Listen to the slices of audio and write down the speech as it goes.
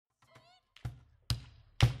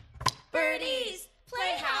Birdie's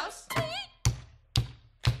Playhouse.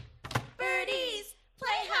 Birdie's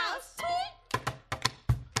Playhouse.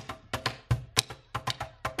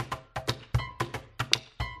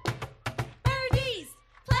 Birdie's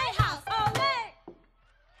Playhouse. Ole!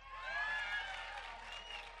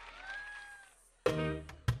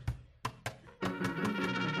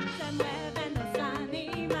 Se mueven los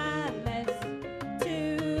animales to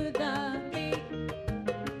the beat.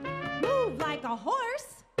 Move like a horse.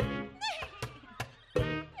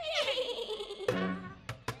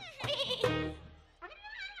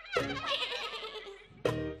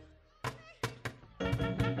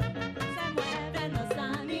 Se mueven los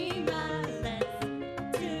animales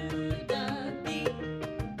to the beat.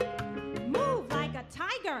 Move like a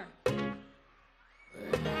tiger. Se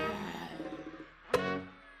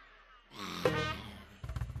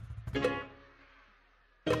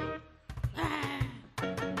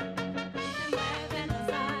mueven los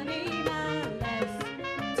animales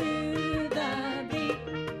to the beat.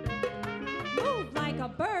 Move like a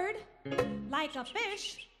bird, like a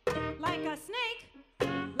fish, like a snake,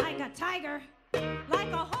 like a tiger,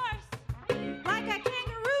 like a horse, like a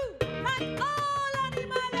kangaroo, like all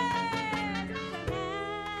animales.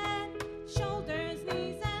 Head, shoulders,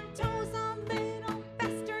 knees, and toes, a little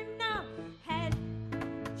faster now. Head,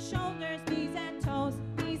 shoulders, knees, and toes,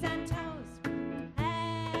 knees and toes.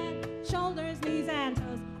 Head, shoulders, knees, and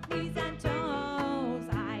toes, knees and toes.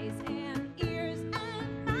 Eyes and ears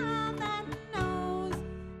and mouth and nose.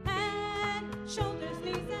 Head, shoulders,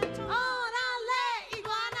 knees, and toes. ¡Órale,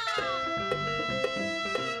 iguana!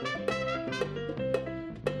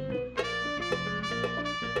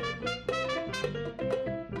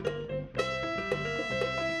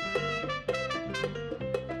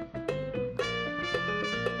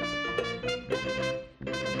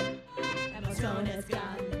 Emociones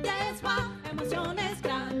grandes, guau, emociones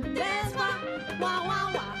grandes, guau, guau,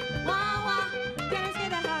 guau, guau, guau, guau. Tienes que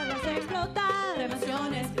dejarlas explotar.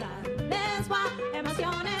 Emociones grandes, guau,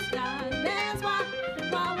 emociones grandes, guau,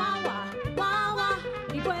 guau, guau, guau, guau, guau.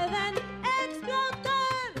 Y pueden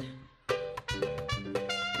explotar.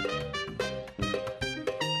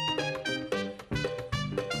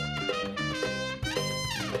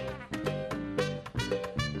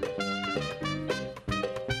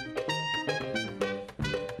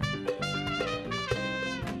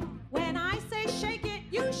 When I say shake it,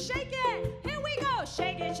 you shake it. Here we go.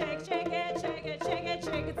 Shake it, shake, shake it, shake it, shake it,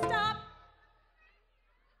 shake it, stop.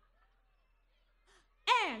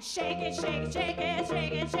 And shake it, shake it, shake it,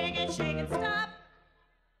 shake it, shake it, shake it, stop.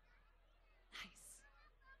 Nice.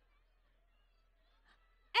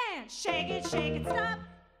 And shake it, stop.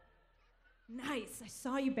 Nice. I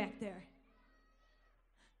saw you back there.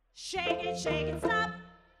 Shake it, stop.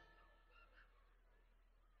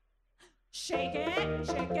 Shake it,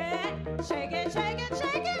 shake it, shake it, shake it,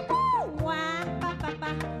 shake it. Woo! Wah, ba, ba,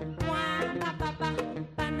 ba. Wah, ba, ba, ba.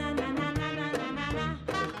 Ba, na, na, na, na, na, na, na, na.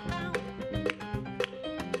 Ha, ha.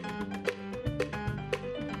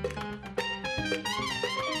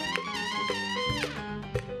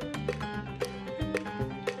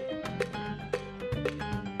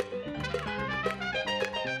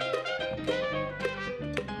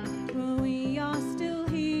 Well, we are still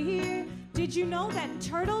here. Did you know that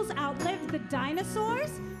turtles outlived the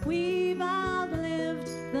dinosaurs? We've outlived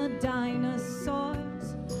the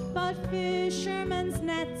dinosaurs. But fishermen's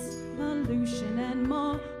nets, pollution, and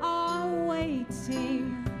more are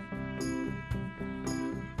waiting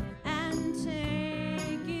and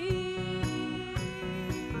taking.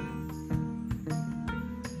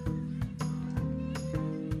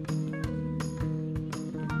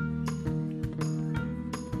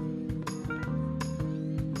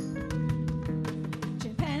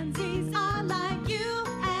 Chimpanzees are like you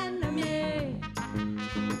and me.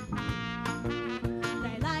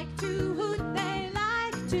 They like to hoot, they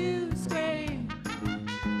like to scream.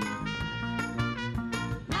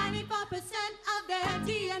 94% of their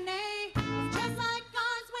DNA is just like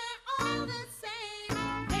ours, we're all the same.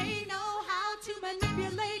 They know how to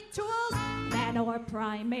manipulate tools, man or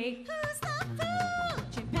primate. Who's the fool?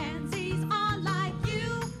 Chimpanzees are like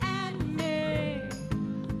you and me.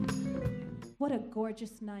 What a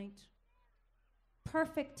gorgeous night.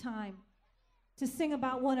 Perfect time to sing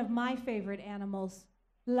about one of my favorite animals,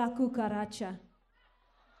 La Cucaracha.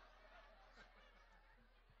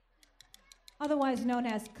 Otherwise known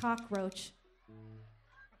as cockroach.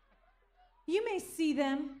 You may see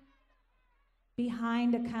them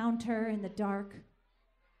behind a counter in the dark,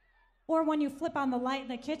 or when you flip on the light in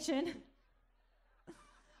the kitchen.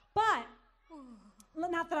 But,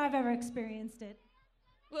 not that I've ever experienced it.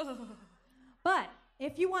 But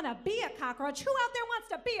If you want to be a cockroach, who out there wants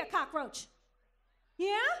to be a cockroach?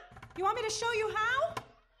 Yeah? You want me to show you how?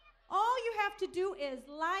 All you have to do is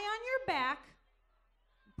lie on your back,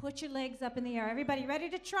 put your legs up in the air. Everybody ready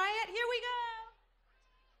to try it? Here we go.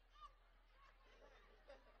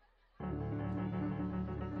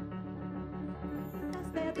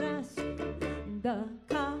 Detrás, the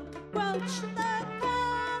cockroach,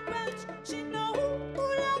 she no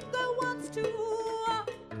longer wants to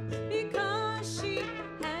because she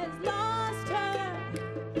has lost her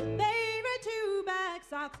favorite two-bag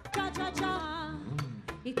socks. Cha-cha-cha.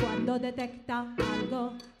 Y cuando detecta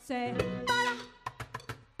algo se para.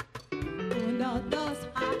 Uno, dos,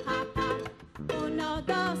 hop, hop, hop. Uno,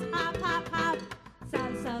 dos, hop, hop, hop.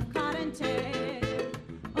 Salsa cottontail.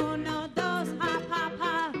 Uno, dos, hop, hop,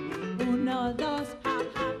 hop. Uno, dos, hop,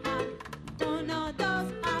 hop, hop. Uno,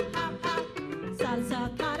 dos, hop, hop, hop. Salsa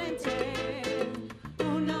cottontail.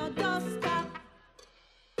 Uno, dos, stop.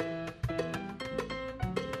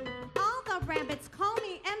 All the rabbits call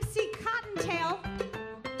me MC Cottontail,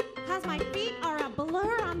 'cause my feet are a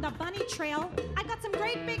blur on the bunny trail. I got some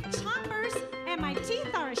great big chompers, and my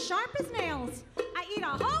teeth are as sharp as nails. I eat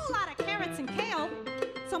a whole lot of carrots and kale,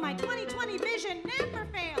 so my 20/20 vision never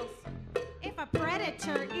fails. If a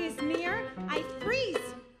predator is near, I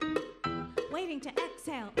freeze, waiting to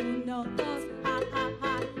exhale. Uno, dos, hop, hop,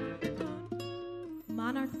 hop.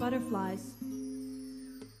 Monarch butterflies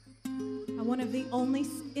are one of the only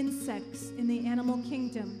insects in the animal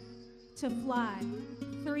kingdom to fly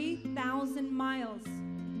 3,000 miles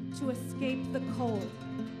to escape the cold.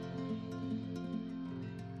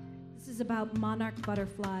 This is about monarch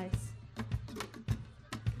butterflies.